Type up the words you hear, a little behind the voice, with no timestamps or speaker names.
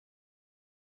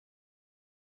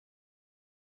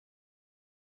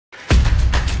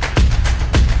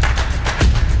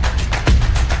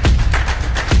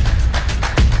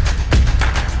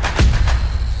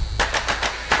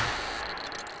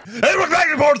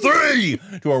Part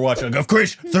 3 to our watching of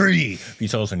KRRISH 3. If you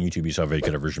saw us on YouTube, you saw a very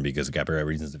cut version because of copyright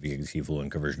reasons. If you can see a full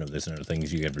conversion of this and other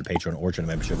things, you get a Patreon or channel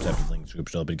memberships after the links.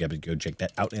 Go check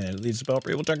that out. And at least we'll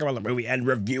talk about the movie and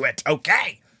review it.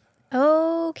 Okay.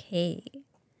 Okay.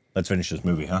 Let's finish this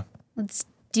movie, huh? Let's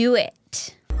do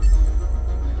it.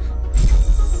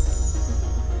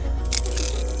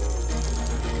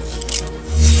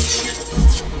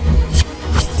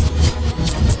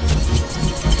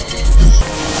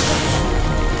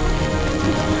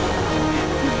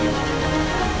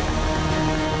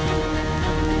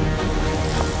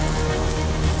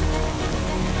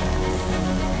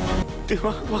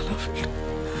 दिमाग वाला film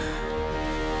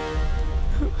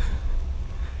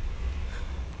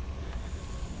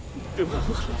दिमाग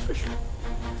वाला film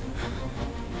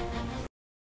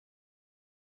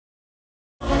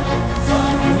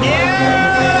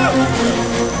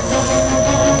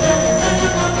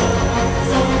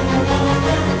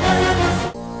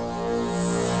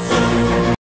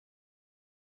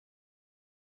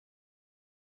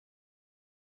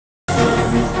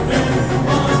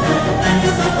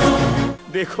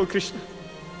देखो कृष्ण,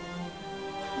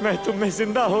 मैं तुम में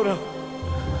जिंदा हो रहा हूं,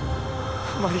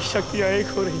 हमारी शक्तियां एक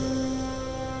हो रही,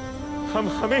 हम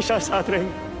हमेशा साथ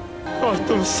रहेंगे और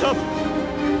तुम सब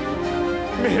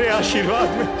मेरे आशीर्वाद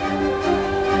में।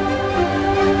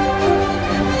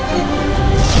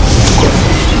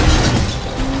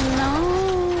 No,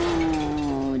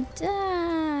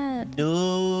 Dad.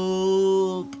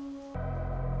 Nope.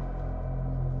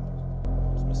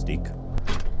 It's a mistake.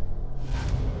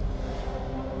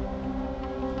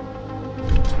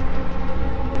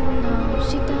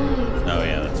 Oh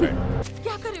yeah, that's right.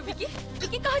 क्या कर रहे हो विकी?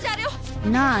 विकी कहाँ जा रहे हो?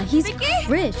 Nah, he's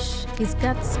KRRISH. He's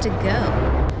got to go.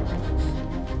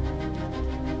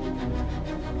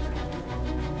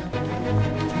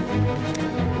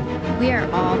 We are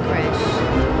all KRRISH.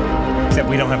 Except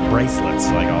we don't have bracelets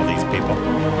like all these people.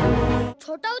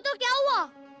 छोटा हो तो क्या हुआ?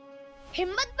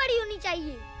 हिम्मत बड़ी होनी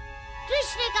चाहिए।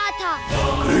 कृष्ण ने कहा था।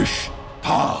 कृष्ण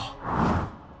था,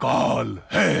 काल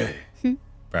है।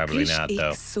 Probably not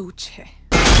though. एक सोच है।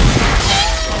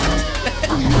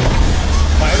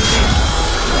 Why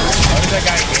was that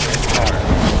guy in his car?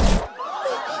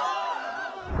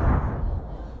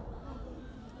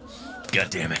 God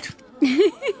damn it.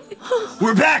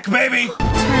 We're back, baby!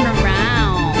 Turn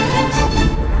around.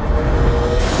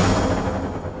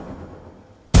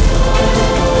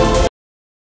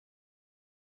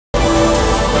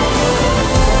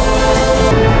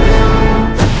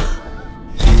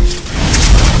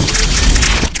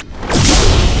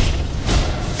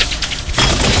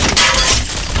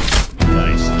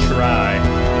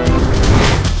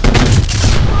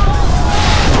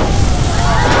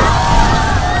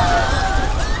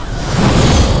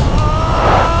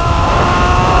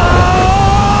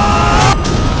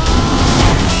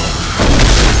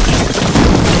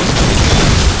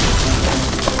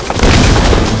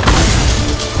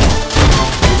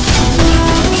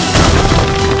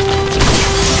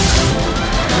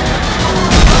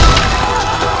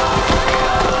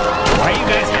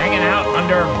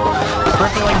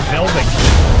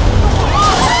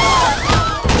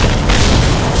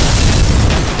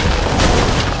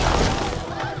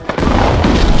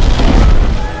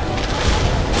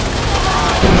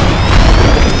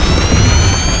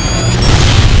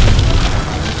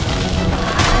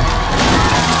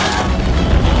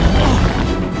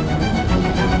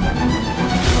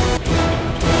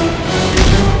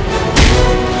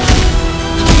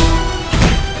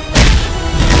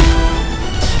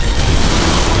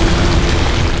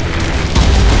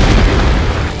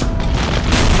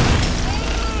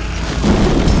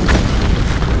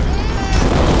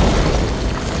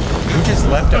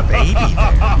 Left a baby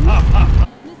there.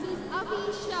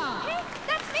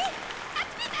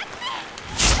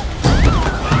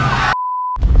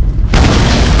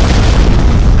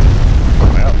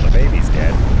 Well, the baby's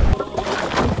dead.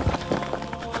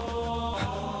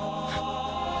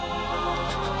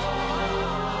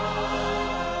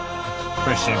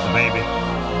 KRRISH saved the baby.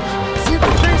 So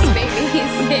the first baby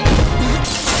he's saved.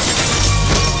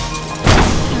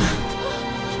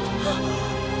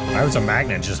 Why was a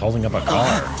magnet just holding up a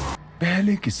car?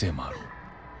 पहले किसे मारूं,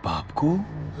 बाप को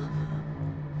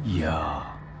या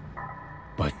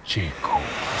बच्चे को?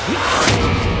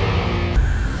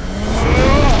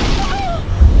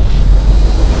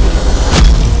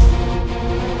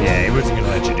 Yeah, he wasn't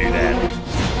gonna let you do that.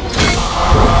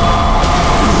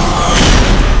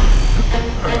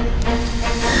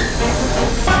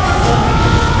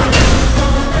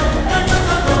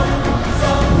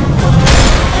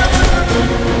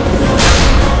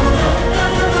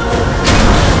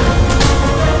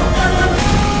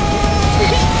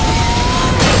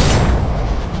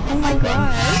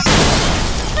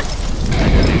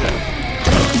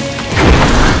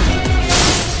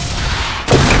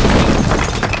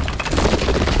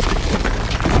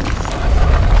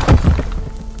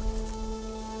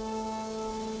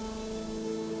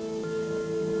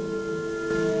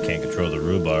 throw the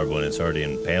rhubarb when it's already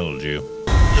impaled you.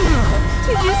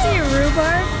 Did you see a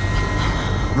rhubarb?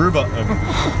 Rhubarb.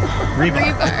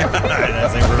 Rebarb. Did I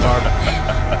say rhubarb?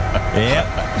 Yep.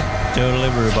 Totally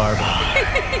rhubarb.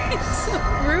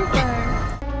 Rhubarb.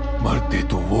 मरते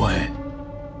तो वो हैं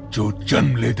जो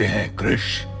जन्म लेते हैं कृष।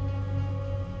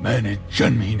 मैंने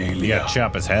जन्म ही नहीं You लिया। gotta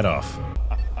chop his head off.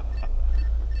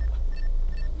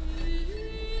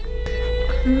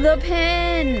 The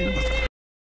pen.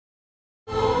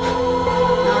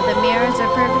 Oh, the mirrors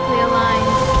are perfectly aligned.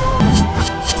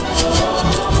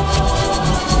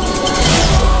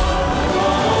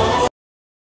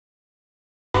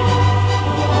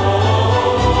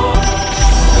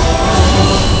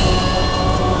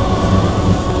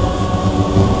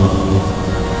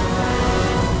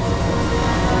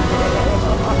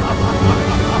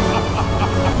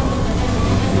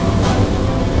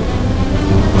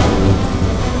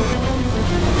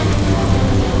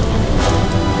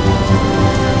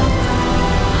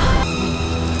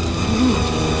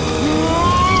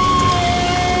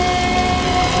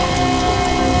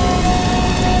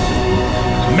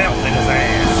 Melting his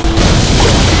ass.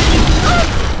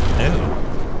 Ew.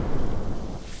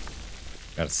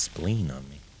 Got a spleen on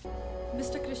me.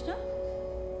 Mr. Krishna?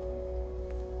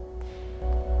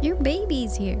 Your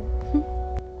baby's here.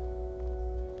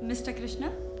 Mr.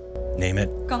 Krishna? Name it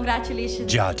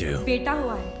Congratulations. Jadu. बेटा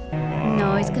हुआ है.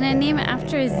 No, he's gonna name it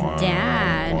after his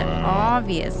dad,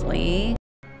 obviously.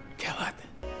 क्या बात है?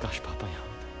 काश पापा यहाँ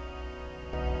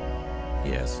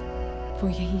Yes. वो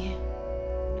यही है.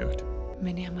 Good.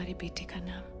 मैंने हमारे बेटे का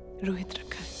नाम रोहित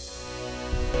रखा है.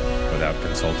 Without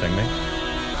consulting me?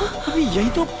 अभी यही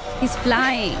तो He's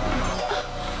flying.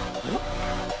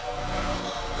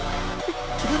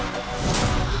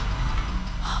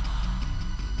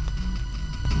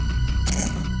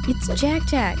 It's Jack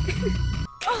Jack.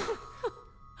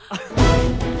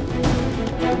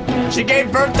 She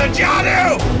gave birth to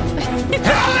Jadu!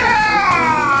 Hell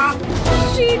yeah!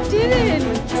 She didn't.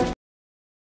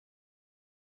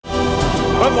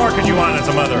 What more could you want as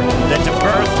a mother than to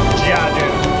birth Jadu?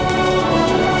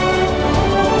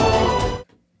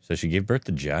 So she gave birth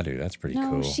to Jadu. That's pretty No,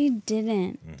 cool. she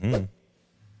didn't. Mhm.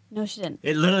 No, she didn't.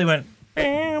 It literally went,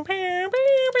 bam, bam, bam,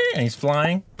 bam, and he's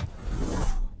flying.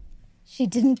 She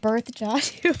didn't birth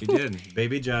Jadu. He did.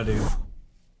 Baby Jadu.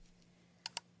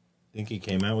 Think he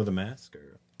came out with a mask?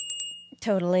 Or?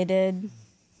 Totally did.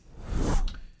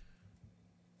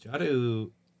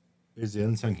 Jadu is the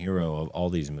unsung hero of all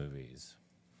these movies.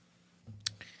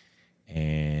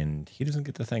 And he doesn't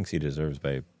get the thanks he deserves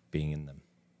by being in them.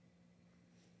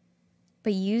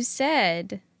 But you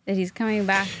said that he's coming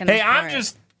back. In Hey, the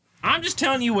forest. I'm just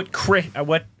telling you what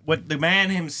the man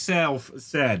himself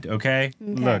said, okay?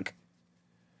 Look.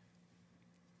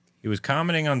 He was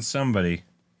commenting on somebody.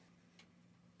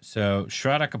 So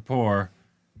Shraddha Kapoor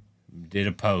did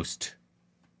a post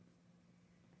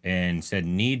and said,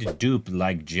 need dupe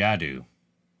like Jadu.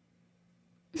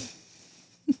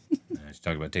 He's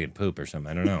talking about taking poop or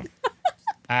something. I don't know.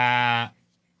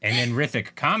 And then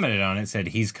Hrithik commented on it, said,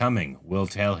 he's coming. We'll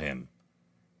tell him.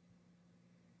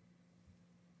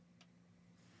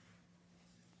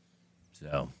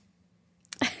 So.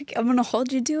 I'm going to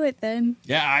hold you to it then.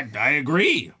 Yeah, I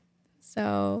agree.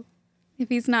 So if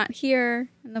he's not here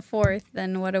in the 4th,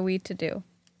 then what are we to do?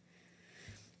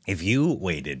 If you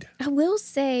waited. I will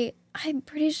say, I'm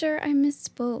pretty sure I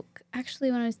misspoke, actually,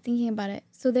 when I was thinking about it.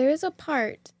 So there is a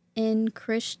part in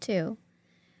KRRISH 2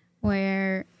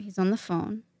 where he's on the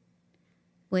phone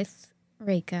with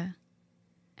Reika,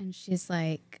 and she's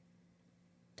like,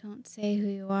 don't say who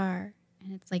you are.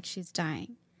 And it's like she's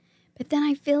dying. But then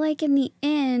I feel like in the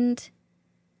end,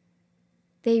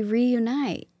 they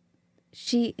reunite.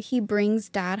 He brings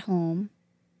Dad home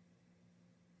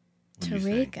to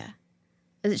Reika.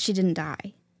 She didn't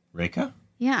die. Reika?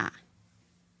 Yeah.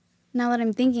 Now that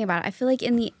I'm thinking about it, I feel like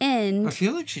in the end. I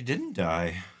feel like she didn't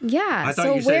die. Yeah.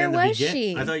 So where was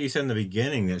she? I thought you said in the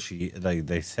beginning that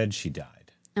they said she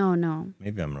died. Oh no.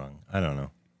 Maybe I'm wrong. I don't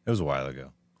know. It was a while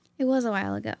ago. It was a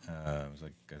while ago. It was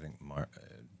like I think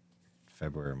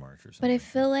February or March or something. But I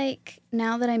feel like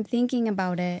now that I'm thinking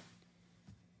about it,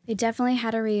 they definitely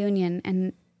had a reunion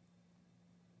and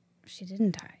she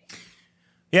didn't die.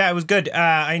 Yeah, it was good.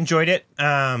 I enjoyed it.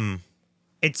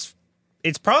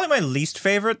 It's probably my least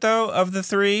favorite though of the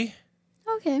 3.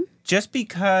 Okay. Just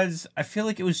because I feel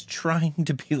like it was trying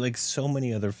to be like so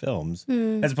many other films,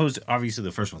 as opposed to obviously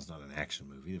the first one's not an action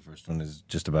movie. The first one is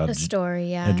just about The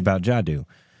story, yeah. It's about Jadu,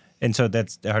 and so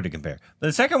that's hard to compare. But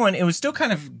the second one, it was still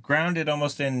kind of grounded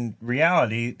almost in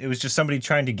reality. It was just somebody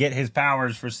trying to get his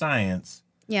powers for science.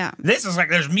 Yeah. This is like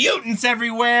there's mutants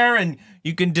everywhere, and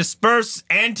you can disperse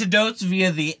antidotes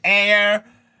via the air,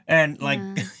 and like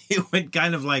it went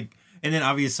kind of like, and then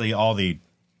obviously all the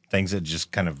things that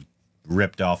just kind of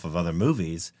ripped off of other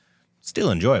movies, still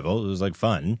enjoyable. It was like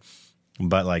fun,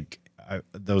 but like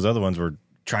those other ones were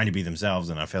trying to be themselves,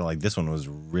 and I felt like this one was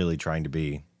really trying to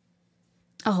be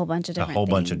a whole bunch of different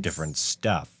bunch of things. different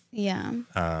stuff. Yeah.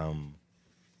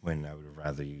 When I would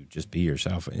rather you just be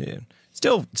yourself.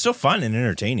 Still fun and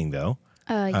entertaining though.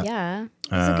 Yeah.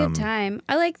 It was a good time.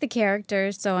 I like the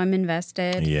characters, so I'm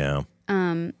invested. Yeah.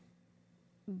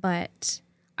 But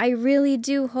I really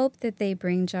do hope that they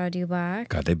bring Jadu back.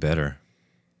 God, they better.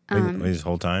 Wait, this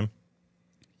whole time?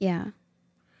 Yeah.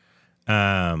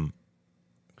 KRRISH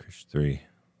 3.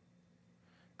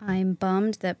 I'm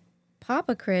bummed that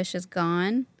Papa KRRISH is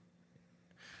gone.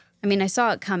 I mean, I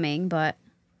saw it coming, but...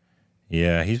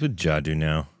 Yeah, he's with Jadu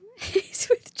now. He's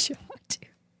with Jadu.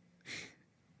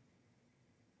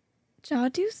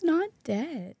 Jadu's not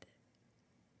dead.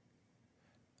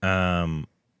 I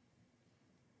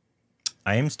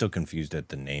am still confused at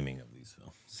the naming of these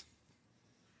films.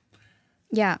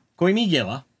 Yeah.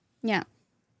 Koimigela. Yeah.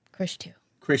 KRRISH 2.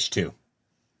 KRRISH 2.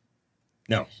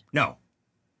 No.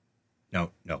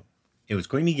 It was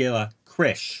Koimigela,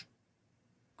 KRRISH.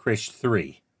 KRRISH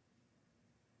 3.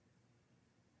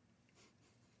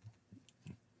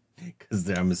 Because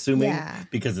I'm assuming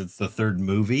because it's the third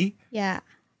movie. Yeah.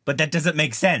 But that doesn't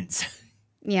make sense.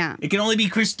 Yeah. It can only be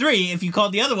KRRISH 3 if you call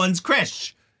the other ones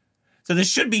KRRISH. So this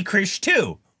should be KRRISH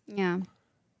 2. Yeah.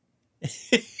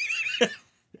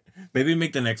 Maybe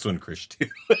make the next one KRRISH 2.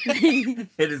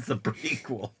 It is the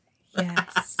prequel.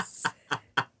 Yes.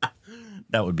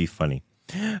 That would be funny.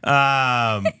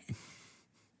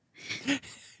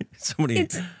 Somebody,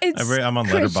 I'm on KRRISH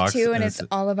Letterboxd 2 and it's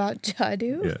all about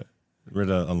Jadu. Yeah. I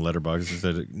read on Letterboxd. It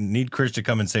said, need KRRISH to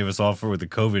come and save us all with the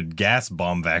COVID gas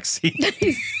bomb vaccine.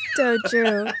 So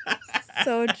true.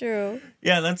 So true.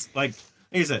 Yeah, that's like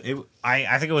you said.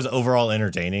 I think it was overall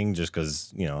entertaining just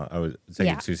because, you know, I was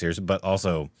taking it too serious. But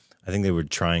also, I think they were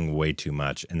trying way too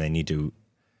much. And they need to,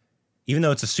 even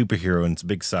though it's a superhero and it's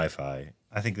big sci-fi,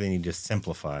 I think they need to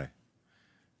simplify.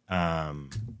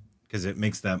 Because it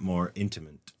makes that more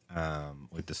intimate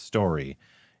with the story.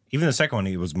 Even the second one,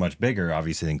 it was much bigger,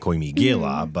 obviously, than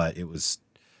Koimigela, but it was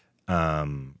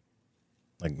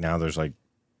like now there's like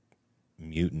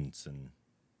mutants and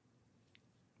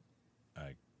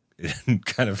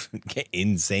kind of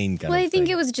insane kind of I think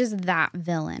thing. it was just that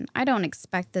villain. I don't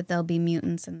expect that there'll be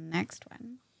mutants in the next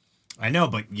one. I know,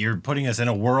 but you're putting us in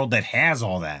a world that has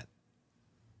all that.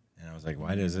 And I was like,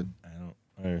 why does it?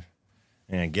 I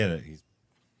get it. He's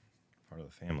part of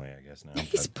the family, I guess, now.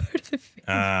 He's part of the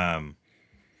family.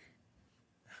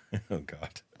 Oh,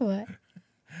 God. What?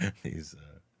 These,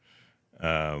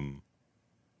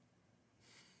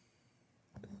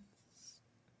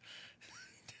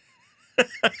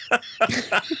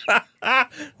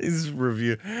 this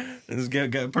review. This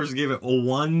person gave it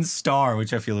 1 star,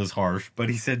 which I feel is harsh, but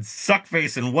he said, "Suck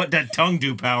face and what that tongue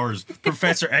do powers.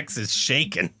 Professor X is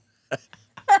shaken."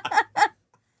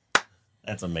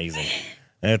 That's amazing.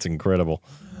 That's incredible.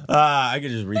 I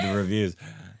could just read the reviews.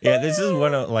 Yeah, this is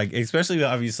one of, like, especially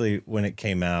obviously when it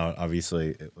came out,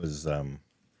 obviously it was,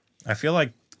 I feel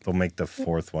like they'll make the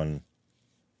 4th one.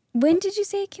 When did you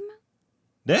say it came out?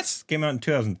 This came out in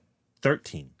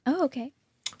 2013. Oh, okay.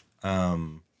 But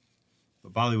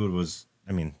Bollywood was,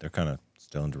 I mean, they're kind of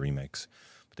still into remakes,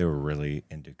 but they were really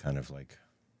into kind of like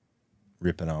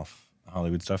ripping off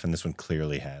Hollywood stuff. And this one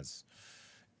clearly has,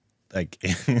 like,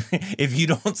 if you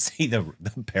don't see the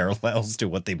parallels to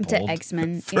what they pulled To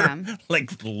X-Men, yeah.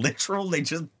 Like, literal, they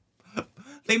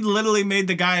literally made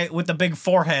the guy with the big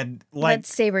forehead like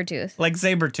That's Sabretooth. Like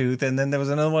Sabretooth. And then there was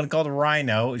another one called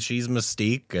Rhino. She's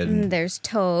Mystique. And there's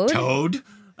Toad. Toad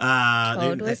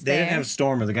was they there. didn't have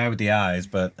Storm or the guy with the eyes,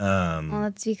 but Well,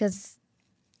 that's because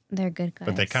they're good guys.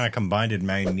 but they kind of combined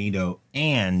Magneto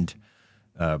and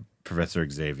Professor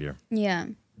Xavier. Yeah.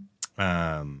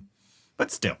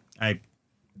 But still, I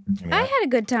had a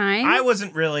good time. I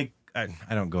wasn't really. I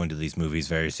don't go into these movies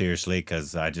very seriously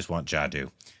because I just want Jadu.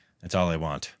 That's all I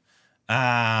want.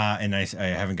 And I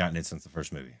haven't gotten it since the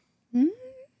first movie. I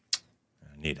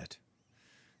need it.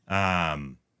 But I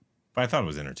thought it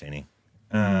was entertaining.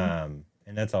 And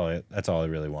that's all I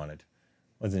really wanted.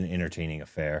 It was an entertaining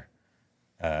affair,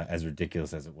 as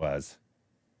ridiculous as it was.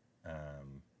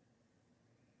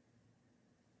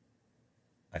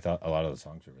 I thought a lot of the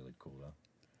songs were really cool, though.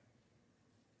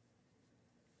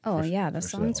 Oh, yeah, the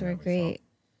especially that songs one were that we great.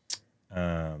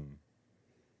 saw.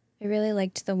 I really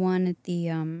liked the one at the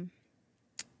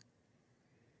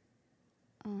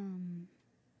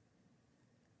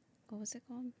was it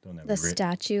called? Don't that The be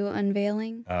statue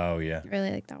unveiling. Oh yeah, I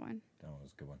really like that one. that one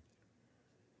was a good one.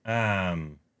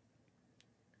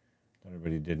 Thought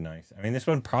everybody did nice. I mean, this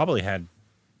one probably had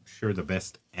sure the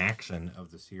best action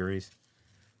of the series.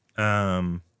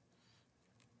 But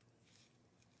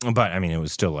I mean, it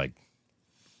was still like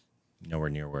nowhere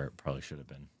near where it probably should have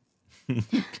been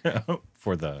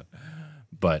for the.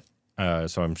 But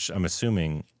so I'm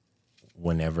assuming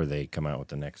whenever they come out with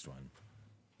the next one,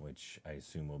 which I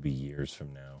assume will be years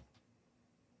from now.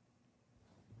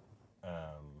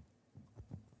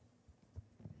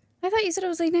 I thought you said it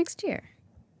was like next year.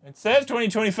 It says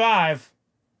 2025.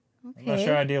 Okay. I'm not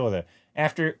sure I deal with it.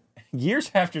 After years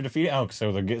after defeating,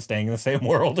 so they're staying in the same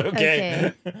world.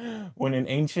 Okay. When an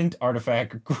ancient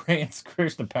artifact grants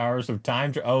Krish the powers of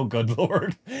time. Oh, good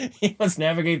lord! He must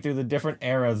navigate through the different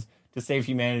eras to save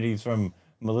humanity from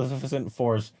maleficent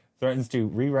force threatens to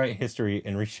rewrite history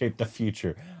and reshape the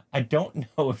future. I don't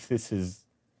know if this is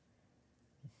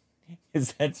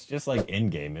that's just like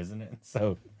Endgame, isn't it?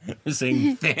 So we're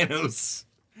saying Thanos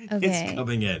is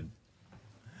coming in.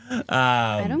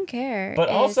 I don't care. But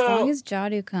also, as long as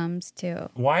Jadu comes too.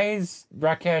 Why is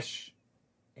Rakesh?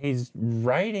 He's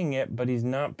writing it, but he's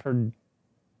not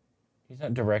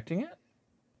directing it.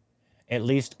 At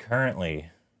least currently,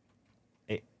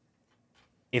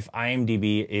 if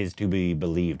IMDb is to be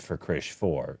believed for KRRISH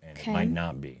 4, and it might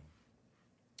not be.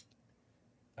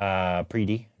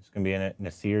 Preeti is going to be in it.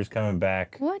 Nasir's coming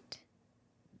back. What?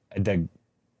 The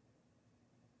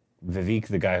Vivek,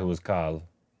 the guy who was called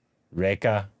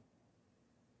Rekha.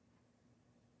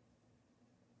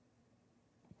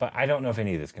 But I don't know if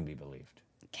any of this can be believed.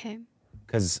 Okay.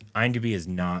 Because IMDb is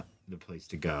not the place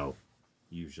to go,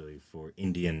 usually, for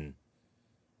Indian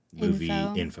movie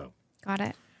info. Got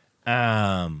it.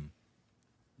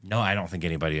 No, I don't think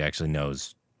anybody actually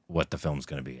knows what the film's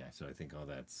going to be. So I think all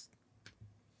that's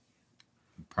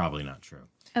probably not true.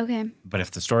 Okay. But if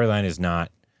the storyline is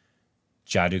not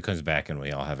Jadu comes back and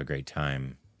we all have a great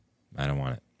time, I don't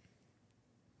want it.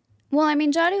 Well, I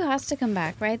mean, Jadu has to come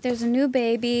back, right? There's a new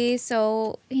baby,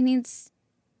 so he needs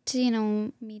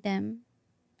to, meet him.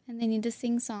 And they need to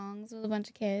sing songs with a bunch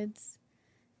of kids.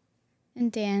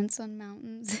 And dance on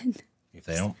mountains. If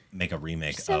they don't make a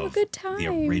remake Just have a good time. The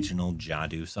original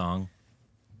Jadu song,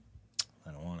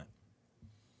 I don't want it.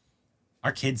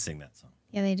 Our kids sing that song.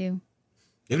 Yeah, they do.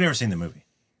 They've never seen the movie.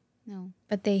 No,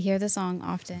 but they hear the song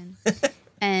often.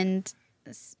 and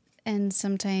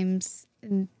sometimes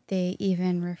they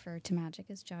even refer to magic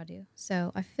as Jadu.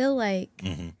 So I feel like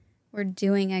we're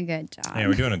doing a good job. Yeah,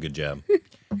 we're doing a good job.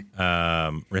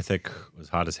 Hrithik was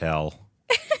hot as hell.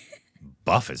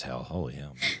 Buff as hell. Holy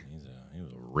hell, man. He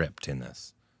was ripped in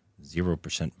this.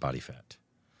 0% body fat.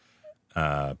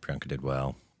 Priyanka did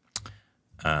well.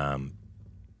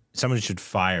 Somebody should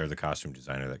fire the costume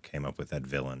designer that came up with that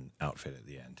villain outfit at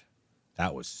the end.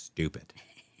 That was stupid.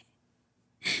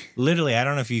 Literally, I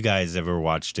don't know if you guys ever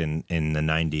watched in the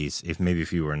 90s,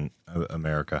 if you were in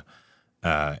America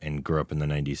and grew up in the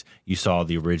 90s, you saw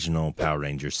the original Power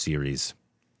Rangers series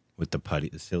with the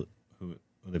putties. Who were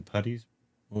the putties?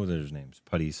 What were their names?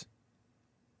 Putties.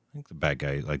 I think the bad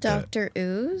guy, like Dr.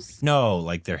 Ooze? No,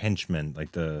 like their henchmen,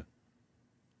 like the...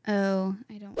 Oh,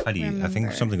 I don't Putty. remember. I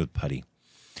think something with Putty.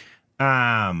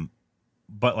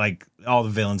 But like all the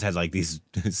villains had like these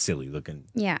silly looking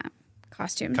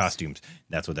costumes.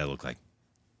 That's what that looked like.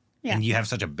 Yeah. And you have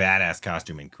such a badass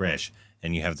costume in KRRISH,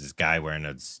 and you have this guy wearing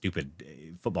a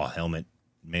stupid football helmet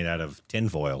made out of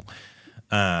tinfoil.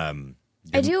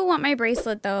 I do want my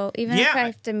bracelet though, even if I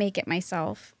have to make it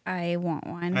myself. I want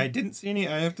one. I didn't see any.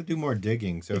 I have to do more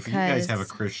digging. So if you guys have a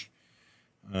KRRISH,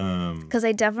 because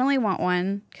I definitely want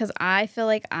one, because I feel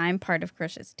like I'm part of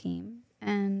KRRISH's team,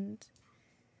 and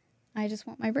I just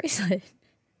want my bracelet.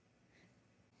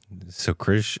 So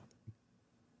KRRISH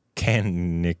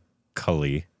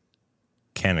canonically,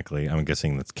 I'm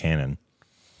guessing that's canon,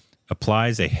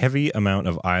 applies a heavy amount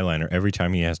of eyeliner every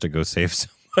time he has to go save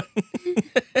someone.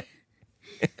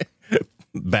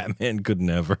 Batman could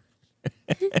never.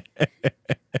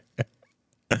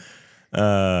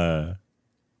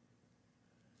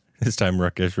 This time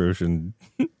Rakesh Roshan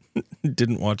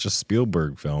didn't watch a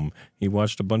Spielberg film. He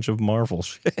watched a bunch of Marvel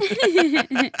shit.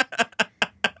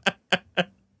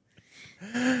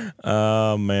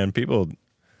 Oh man, people.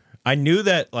 I knew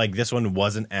that like this one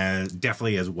wasn't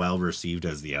definitely as well received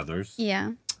as the others.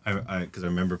 Yeah. Because I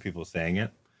remember people saying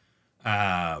it.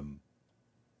 I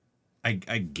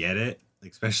get it,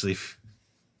 especially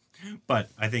but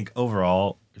I think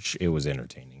overall it was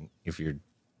entertaining if you're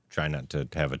trying not to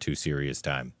have a too serious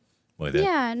time with it.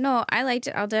 Yeah, no, I liked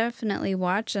it. I'll definitely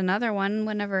watch another one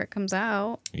whenever it comes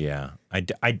out. Yeah.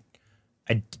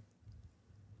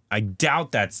 I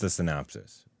doubt that's the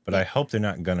synopsis, but I hope they're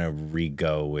not going to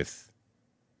re-go with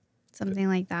Something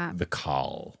like that. the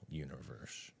Call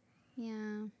universe.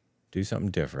 Yeah. Do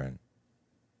something different.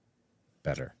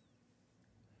 Better.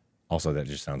 Also, that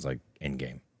just sounds like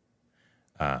Endgame.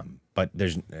 But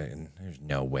there's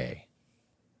no way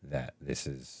that this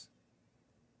is...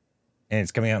 And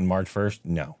it's coming out on March 1st?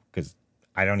 No, because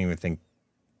I don't even think...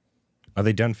 Are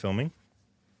they done filming?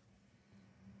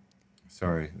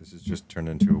 Sorry, this has just turned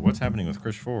into what's happening with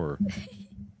KRRISH 4.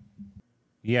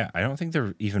 Yeah, I don't think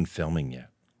they're even filming yet.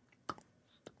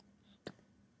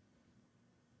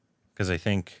 Because I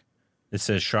think it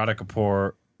says Shraddha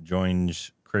Kapoor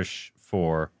joins KRRISH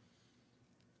 4.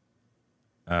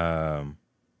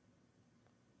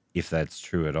 If that's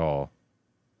true at all.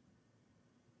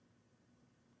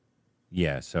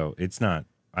 Yeah, so it's not...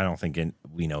 I don't think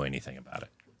we know anything about it.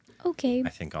 Okay. I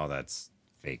think all that's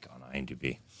fake on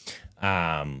IMDb.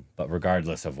 But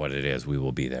regardless of what it is, we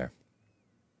will be there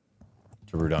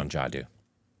to root on Jadu.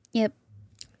 Yep.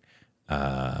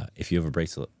 If you have a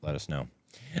bracelet, let us know.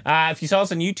 If you saw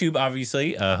us on YouTube,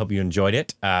 obviously, hope you enjoyed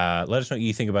it. Let us know what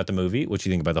you think about the movie, what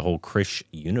you think about the whole KRRISH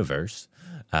universe.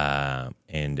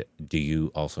 And do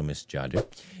you also miss Jadu?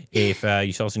 If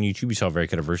you saw us on YouTube, you saw a very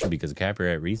cut version because of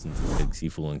copyright reasons. Big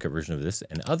seafood and cut version of this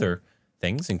and other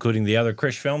things, including the other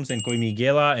KRRISH films and Koi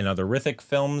Miguela and other Hrithik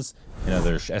films and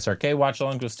other SRK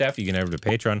watch-alongs with stuff. You can head over to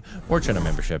Patreon or channel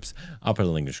memberships. I'll put a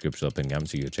link in the description up in the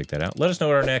comments so you can check that out. Let us know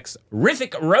what our next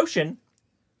Hrithik Roshan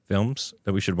films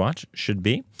that we should watch should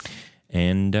be.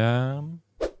 And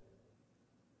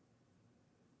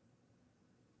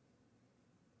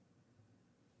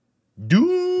do